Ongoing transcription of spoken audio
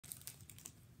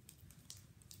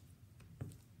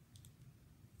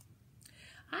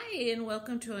Hi, and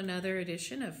welcome to another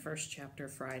edition of First Chapter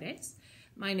Fridays.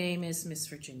 My name is Miss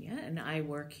Virginia, and I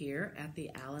work here at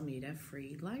the Alameda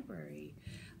Free Library.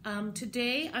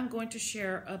 Today, I'm going to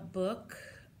share a book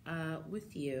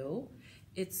with you.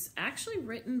 It's actually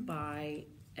written by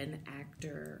an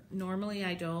actor. Normally,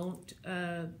 I don't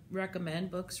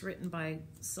recommend books written by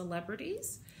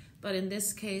celebrities, but in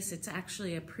this case, it's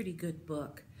actually a pretty good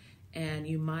book, and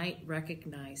you might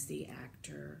recognize the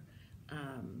actor.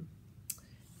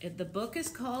 The book is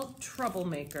called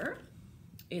Troublemaker.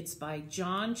 It's by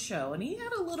John Cho, and he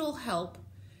had a little help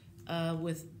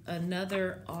with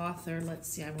another author. Let's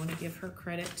see, I want to give her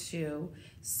credit too.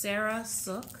 Sarah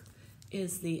Sook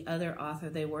is the other author.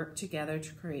 They worked together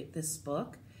to create this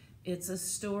book. It's a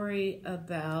story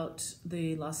about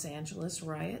the Los Angeles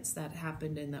riots that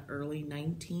happened in the early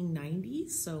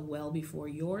 1990s, so well before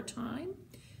your time.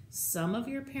 Some of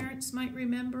your parents might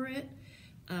remember it.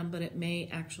 But it may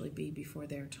actually be before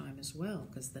their time as well,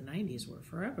 because the 90s were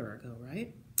forever ago,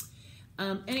 right?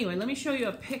 Anyway, let me show you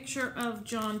a picture of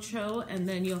John Cho, and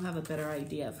then you'll have a better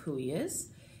idea of who he is.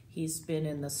 He's been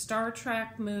in the Star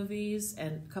Trek movies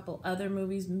and a couple other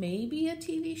movies, maybe a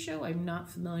TV show. I'm not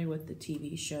familiar with the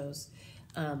TV shows,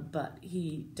 but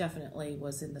he definitely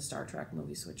was in the Star Trek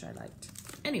movies, which I liked.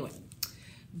 Anyway,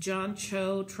 John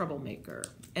Cho, Troublemaker.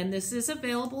 And this is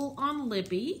available on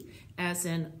Libby as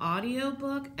an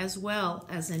audiobook as well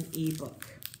as an ebook.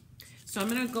 So I'm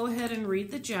going to go ahead and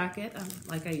read the jacket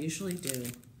like I usually do.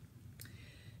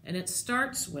 And it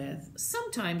starts with,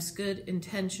 sometimes good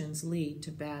intentions lead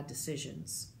to bad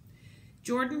decisions.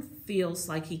 Jordan feels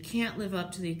like he can't live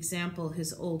up to the example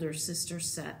his older sister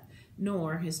set,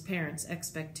 nor his parents'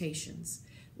 expectations.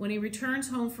 When he returns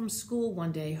home from school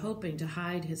one day hoping to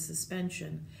hide his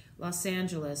suspension, Los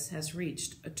Angeles has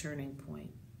reached a turning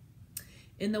point.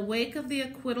 In the wake of the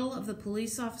acquittal of the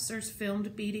police officers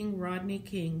filmed beating Rodney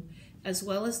King, as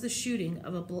well as the shooting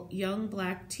of a young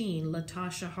black teen,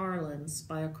 Latasha Harlins,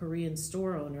 by a Korean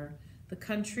store owner, the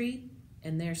country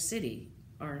and their city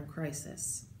are in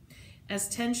crisis. As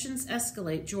tensions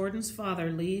escalate, Jordan's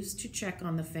father leaves to check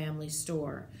on the family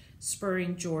store,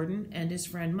 spurring Jordan and his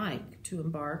friend Mike to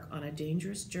embark on a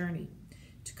dangerous journey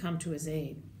to come to his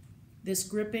aid. This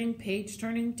gripping,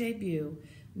 page-turning debut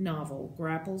novel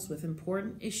grapples with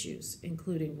important issues,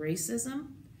 including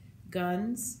racism,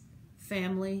 guns,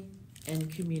 family,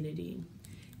 and community.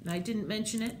 And I didn't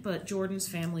mention it, but Jordan's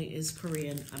family is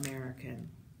Korean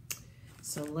American.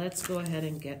 So let's go ahead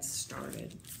and get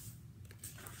started.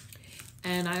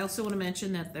 And I also want to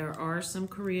mention that there are some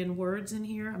Korean words in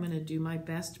here. I'm going to do my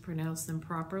best to pronounce them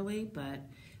properly, but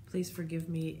please forgive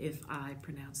me if I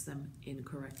pronounce them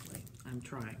incorrectly. I'm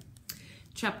trying.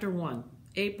 Chapter 1,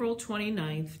 April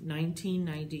 29th,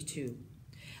 1992.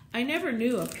 I never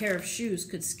knew a pair of shoes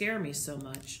could scare me so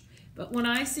much, but when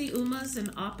I see Uma's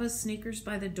and Appa's sneakers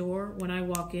by the door, when I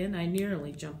walk in, I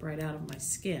nearly jump right out of my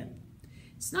skin.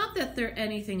 It's not that they're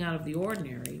anything out of the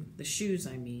ordinary, the shoes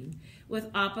I mean,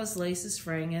 with Appa's laces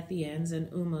fraying at the ends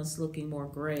and Uma's looking more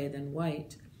gray than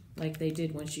white, like they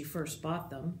did when she first bought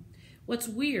them. What's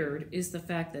weird is the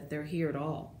fact that they're here at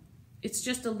all. It's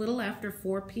just a little after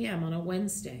 4 p.m. on a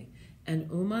Wednesday, and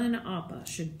Uma and Appa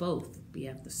should both be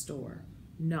at the store,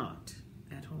 not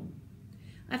at home.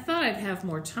 I thought I'd have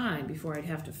more time before I'd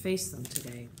have to face them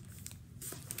today.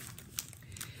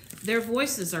 Their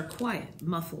voices are quiet,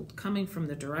 muffled, coming from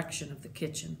the direction of the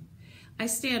kitchen. I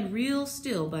stand real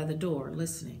still by the door,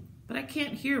 listening, but I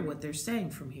can't hear what they're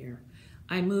saying from here.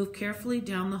 I move carefully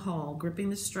down the hall, gripping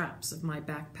the straps of my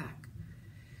backpack,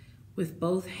 with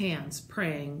both hands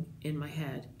praying in my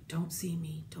head, don't see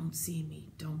me, don't see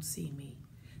me, don't see me.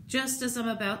 Just as I'm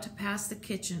about to pass the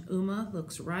kitchen, Uma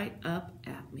looks right up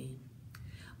at me.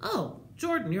 Oh,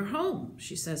 Jordan, you're home,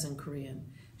 she says in Korean.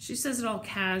 She says it all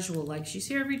casual, like she's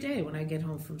here every day when I get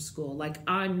home from school, like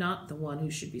I'm not the one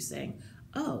who should be saying,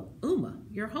 oh, Uma,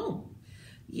 you're home.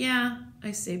 Yeah,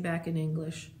 I say back in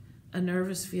English. A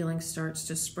nervous feeling starts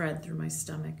to spread through my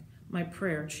stomach. My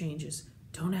prayer changes.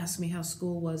 Don't ask me how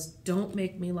school was. Don't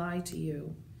make me lie to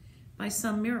you. By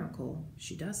some miracle,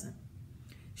 she doesn't.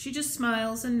 She just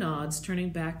smiles and nods, turning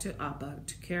back to Appa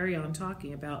to carry on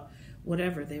talking about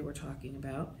whatever they were talking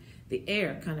about, the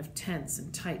air kind of tense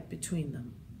and tight between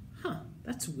them. Huh,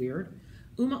 that's weird.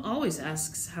 Uma always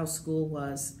asks how school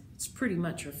was. It's pretty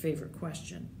much her favorite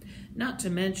question. Not to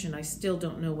mention, I still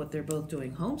don't know what they're both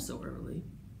doing home so early.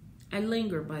 I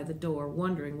linger by the door,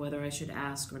 wondering whether I should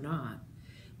ask or not.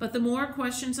 But the more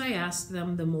questions I ask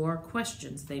them, the more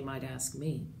questions they might ask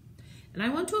me. And I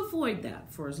want to avoid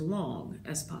that for as long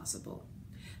as possible.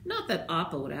 Not that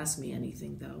Appa would ask me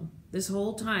anything, though. This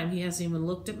whole time, he hasn't even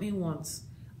looked at me once.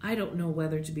 I don't know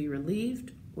whether to be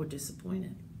relieved or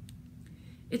disappointed.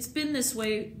 It's been this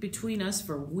way between us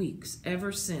for weeks,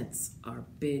 ever since our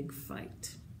big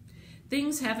fight.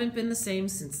 Things haven't been the same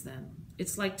since then.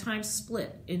 It's like time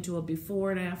split into a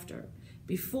before and after.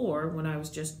 Before, when I was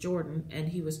just Jordan and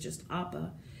he was just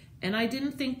Appa, and I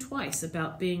didn't think twice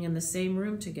about being in the same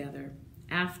room together.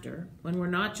 After, when we're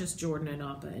not just Jordan and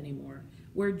Appa anymore.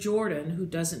 We're Jordan, who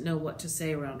doesn't know what to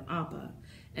say around Appa,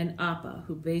 and Appa,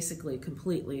 who basically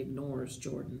completely ignores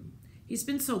Jordan. He's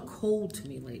been so cold to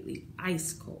me lately,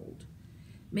 ice cold.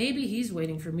 Maybe he's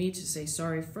waiting for me to say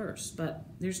sorry first, but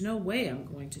there's no way I'm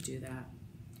going to do that.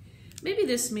 Maybe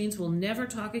this means we'll never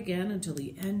talk again until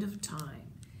the end of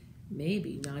time.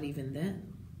 Maybe not even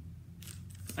then.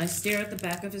 I stare at the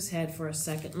back of his head for a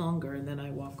second longer, and then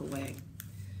I walk away.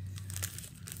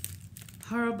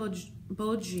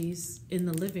 Haraboji's in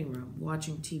the living room,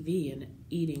 watching TV and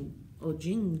eating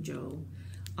ojinjo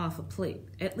off a plate.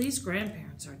 At least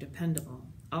grandparents are dependable.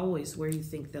 Always where you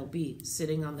think they'll be,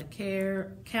 sitting on the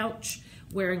couch,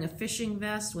 wearing a fishing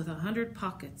vest with 100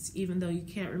 pockets, even though you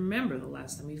can't remember the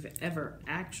last time you've ever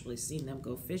actually seen them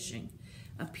go fishing.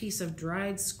 A piece of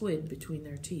dried squid between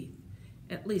their teeth.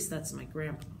 At least that's my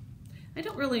grandpa. I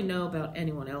don't really know about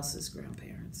anyone else's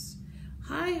grandparents.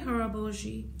 Hi,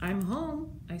 Haraboji. I'm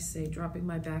home, I say, dropping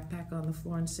my backpack on the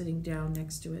floor and sitting down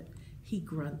next to it. He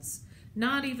grunts,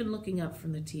 not even looking up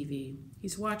from the TV.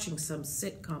 He's watching some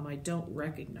sitcom I don't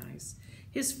recognize.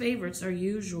 His favorites are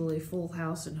usually Full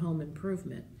House and Home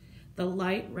Improvement, the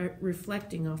light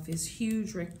reflecting off his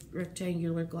huge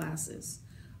rectangular glasses.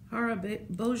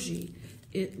 Haraboji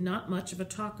is not much of a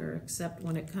talker except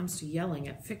when it comes to yelling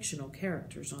at fictional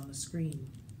characters on the screen.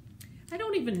 I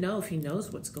don't even know if he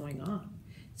knows what's going on.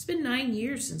 It's been 9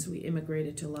 years since we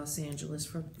immigrated to Los Angeles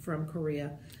from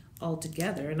Korea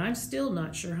altogether, and I'm still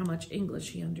not sure how much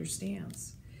English he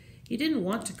understands. He didn't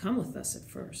want to come with us at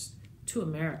first, to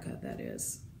America, that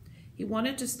is. He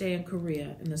wanted to stay in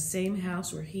Korea, in the same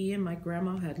house where he and my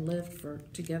grandma had lived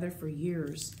together for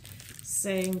years,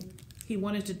 saying he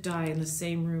wanted to die in the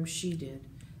same room she did.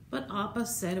 But Appa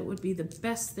said it would be the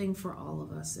best thing for all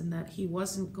of us and that he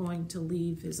wasn't going to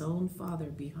leave his own father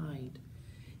behind.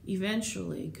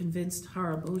 Eventually convinced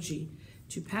Haraboji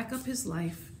to pack up his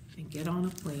life and get on a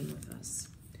plane with us.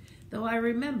 Though I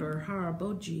remember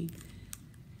Haraboji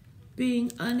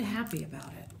being unhappy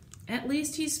about it. At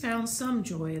least he's found some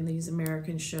joy in these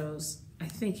American shows. I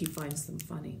think he finds them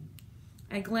funny.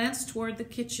 I glance toward the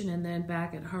kitchen and then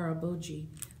back at Haraboji,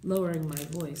 lowering my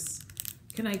voice.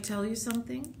 Can I tell you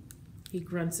something? He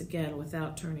grunts again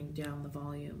without turning down the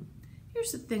volume.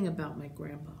 Here's the thing about my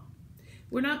grandpa.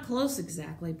 We're not close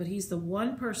exactly, but he's the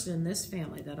one person in this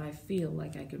family that I feel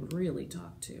like I can really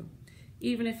talk to,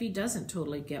 even if he doesn't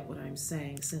totally get what I'm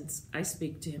saying since I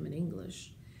speak to him in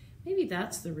English. Maybe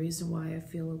that's the reason why I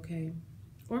feel okay.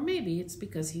 Or maybe it's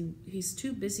because he's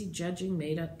too busy judging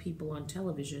made-up people on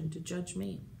television to judge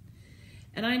me.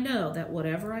 And I know that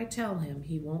whatever I tell him,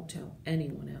 he won't tell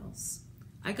anyone else.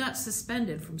 I got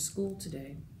suspended from school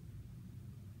today.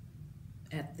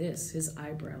 At this, his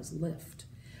eyebrows lift.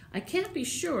 I can't be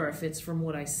sure if it's from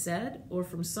what I said or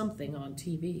from something on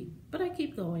TV, but I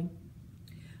keep going.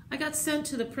 I got sent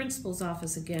to the principal's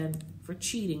office again for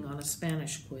cheating on a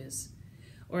Spanish quiz.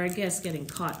 Or I guess getting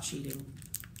caught cheating.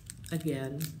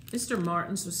 Again. Mr.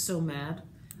 Martins was so mad.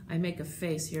 I make a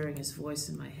face hearing his voice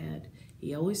in my head.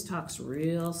 He always talks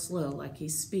real slow, like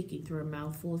he's speaking through a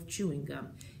mouthful of chewing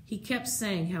gum. He kept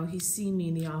saying how he's seen me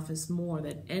in the office more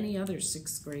than any other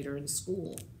 6th grader in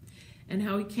school, and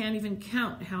how he can't even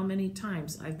count how many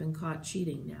times I've been caught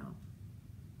cheating now.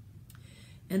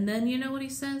 And then you know what he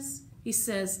says? He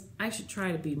says I should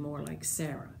try to be more like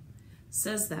Sarah.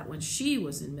 Says that when she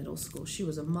was in middle school, she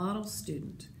was a model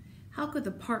student. How could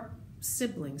the Park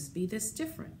siblings be this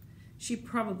different? She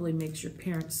probably makes your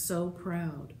parents so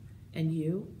proud. And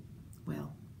you?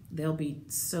 Well, they'll be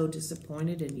so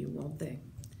disappointed in you, won't they?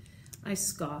 I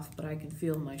scoff, but I can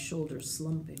feel my shoulders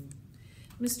slumping.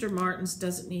 Mr. Martins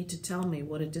doesn't need to tell me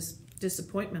what a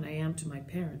disappointment I am to my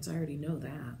parents. I already know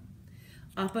that.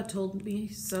 Appa told me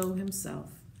so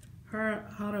himself.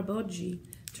 Haraboji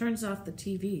turns off the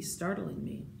TV, startling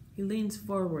me. He leans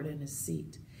forward in his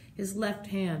seat, his left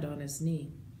hand on his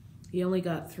knee. He's only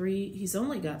got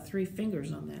 3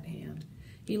 fingers on that hand.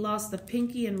 He lost the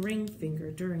pinky and ring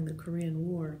finger during the Korean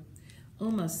War.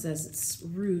 Oma says it's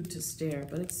rude to stare,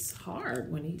 but it's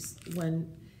hard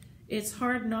it's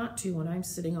hard not to when I'm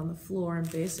sitting on the floor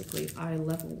and basically eye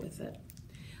level with it.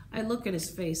 I look at his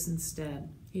face instead.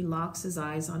 He locks his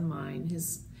eyes on mine,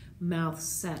 his mouth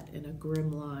set in a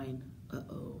grim line.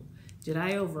 Uh-oh. Did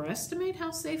I overestimate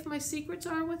how safe my secrets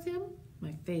are with him?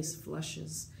 My face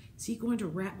flushes. Is he going to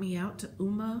rat me out to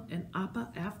Uma and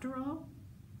Appa after all?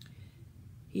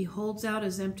 He holds out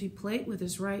his empty plate with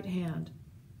his right hand.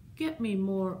 Get me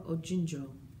more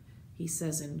ojinjo, he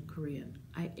says in Korean.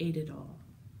 I ate it all.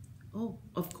 Oh,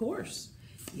 of course.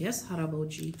 Yes,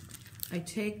 Haraboji. I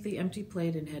take the empty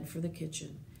plate and head for the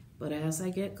kitchen. But as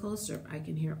I get closer, I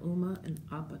can hear Uma and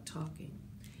Appa talking.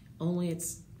 Only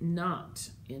it's not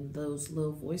in those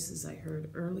low voices I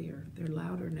heard earlier. They're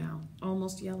louder now,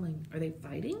 almost yelling. Are they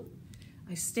fighting?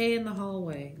 I stay in the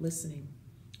hallway, listening.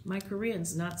 My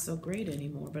Korean's not so great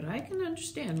anymore, but I can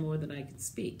understand more than I can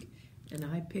speak, and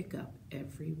I pick up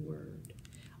every word.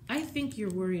 I think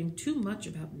you're worrying too much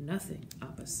about nothing,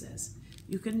 Appa says.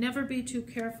 You can never be too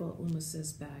careful, Uma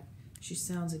says back. She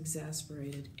sounds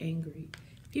exasperated, angry.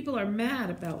 People are mad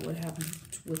about what happened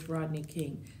with Rodney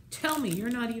King. Tell me, you're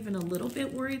not even a little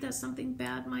bit worried that something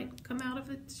bad might come out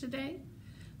of it today?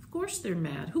 Of course they're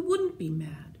mad. Who wouldn't be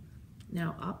mad?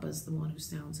 Now Appa's the one who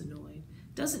sounds annoyed.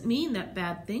 Doesn't mean that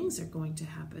bad things are going to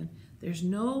happen. There's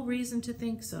no reason to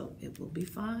think so. It will be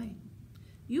fine.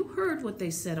 You heard what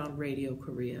they said on Radio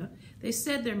Korea. They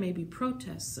said there may be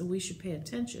protests, so we should pay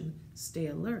attention, stay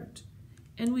alert.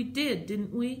 And we did,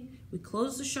 didn't we? We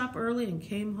closed the shop early and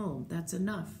came home. That's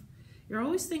enough. You're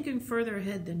always thinking further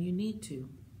ahead than you need to.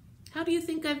 How do you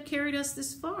think I've carried us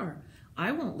this far?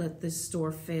 I won't let this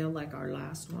store fail like our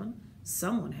last one.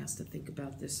 Someone has to think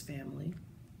about this family.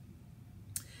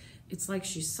 It's like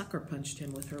she sucker punched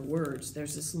him with her words.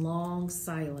 There's this long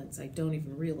silence. I don't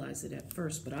even realize it at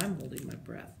first, but I'm holding my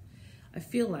breath. I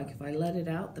feel like if I let it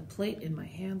out, the plate in my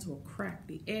hands will crack,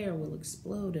 the air will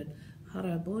explode, and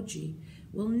Haraboji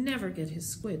will never get his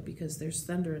squid because there's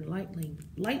thunder and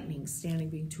lightning standing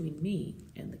between me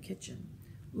and the kitchen.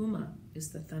 Uma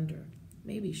is the thunder.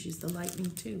 Maybe she's the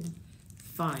lightning too.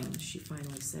 Fine, she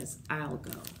finally says. I'll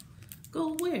go.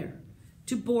 Go where?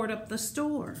 To board up the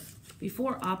store.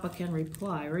 Before Appa can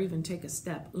reply or even take a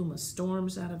step, Uma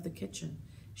storms out of the kitchen.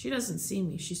 She doesn't see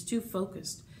me. She's too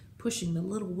focused, pushing the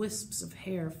little wisps of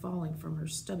hair falling from her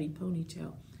stubby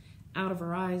ponytail out of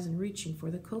her eyes and reaching for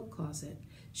the coat closet.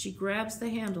 She grabs the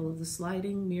handle of the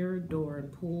sliding mirrored door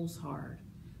and pulls hard.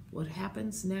 What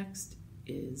happens next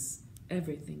is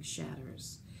everything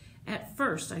shatters. At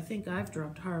first, I think I've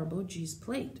dropped Haraboji's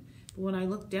plate, but when I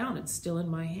look down, it's still in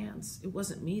my hands. It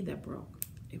wasn't me that broke.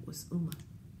 It was Uma.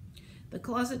 The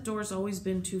closet door's always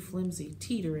been too flimsy,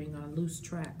 teetering on loose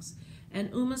tracks, and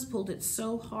Uma's pulled it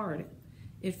so hard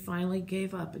it finally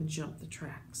gave up and jumped the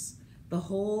tracks. The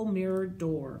whole mirrored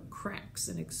door cracks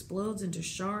and explodes into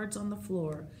shards on the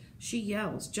floor. She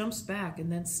yells, jumps back,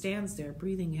 and then stands there,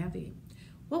 breathing heavy.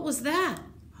 What was that?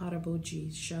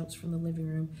 Haraboji shouts from the living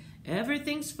room.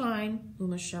 Everything's fine,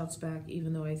 Uma shouts back,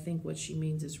 even though I think what she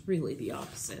means is really the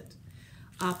opposite.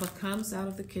 Appa comes out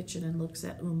of the kitchen and looks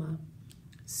at Uma,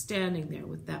 standing there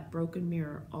with that broken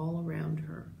mirror all around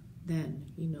her. Then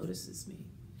he notices me.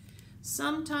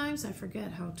 Sometimes I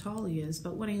forget how tall he is,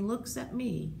 but when he looks at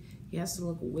me, he has to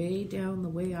look way down the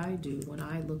way I do when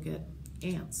I look at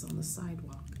ants on the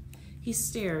sidewalk. He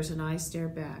stares and I stare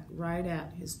back, right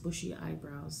at his bushy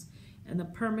eyebrows and the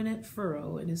permanent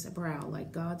furrow in his brow,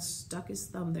 like God stuck his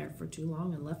thumb there for too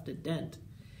long and left a dent.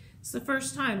 It's the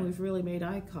first time we've really made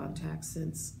eye contact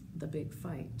since the big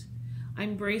fight.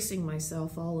 I'm bracing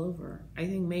myself all over. I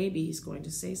think maybe he's going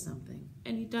to say something,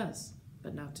 and he does,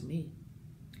 but not to me.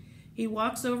 He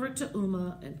walks over to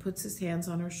Uma and puts his hands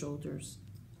on her shoulders.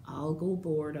 I'll go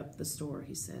board up the store,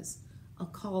 he says. I'll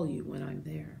call you when I'm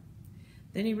there.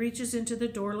 Then he reaches into the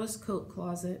doorless coat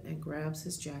closet and grabs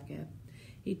his jacket.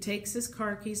 He takes his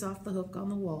car keys off the hook on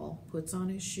the wall, puts on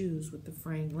his shoes with the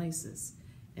fraying laces,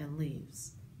 and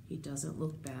leaves. He doesn't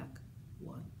look back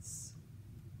once.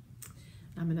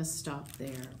 I'm going to stop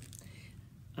there.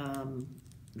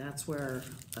 That's where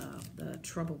the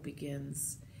trouble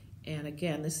begins. And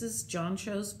again, this is John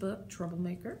Cho's book,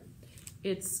 Troublemaker.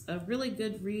 It's a really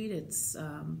good read. It's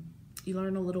you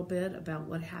learn a little bit about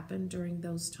what happened during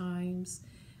those times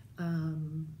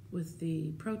with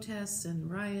the protests and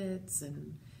riots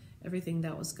and everything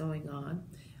that was going on.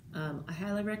 I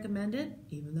highly recommend it,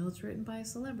 even though it's written by a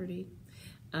celebrity.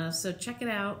 So check it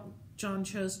out, John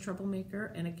Cho's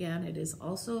Troublemaker. And again, it is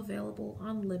also available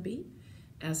on Libby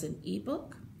as an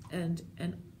ebook and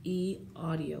an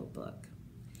e-audiobook.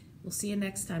 We'll see you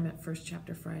next time at First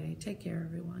Chapter Friday. Take care,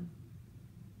 everyone.